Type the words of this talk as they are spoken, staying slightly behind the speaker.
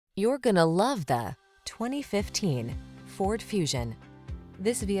You're gonna love the 2015 Ford Fusion.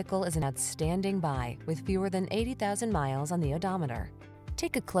 This vehicle is an outstanding buy with fewer than 80,000 miles on the odometer.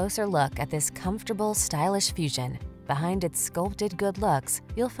 Take a closer look at this comfortable, stylish Fusion. Behind its sculpted good looks,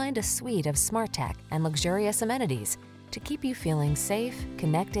 you'll find a suite of smart tech and luxurious amenities to keep you feeling safe,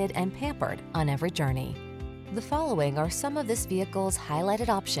 connected, and pampered on every journey. The following are some of this vehicle's highlighted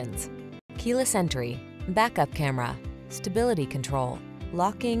options: keyless entry, backup camera, stability control,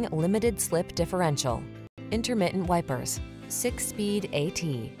 locking limited slip differential, intermittent wipers, 6-speed AT,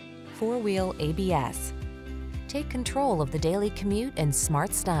 4-wheel ABS. Take control of the daily commute in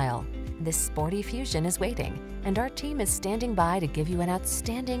smart style. This sporty Fusion is waiting, and our team is standing by to give you an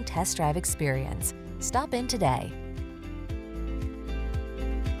outstanding test drive experience. Stop in today.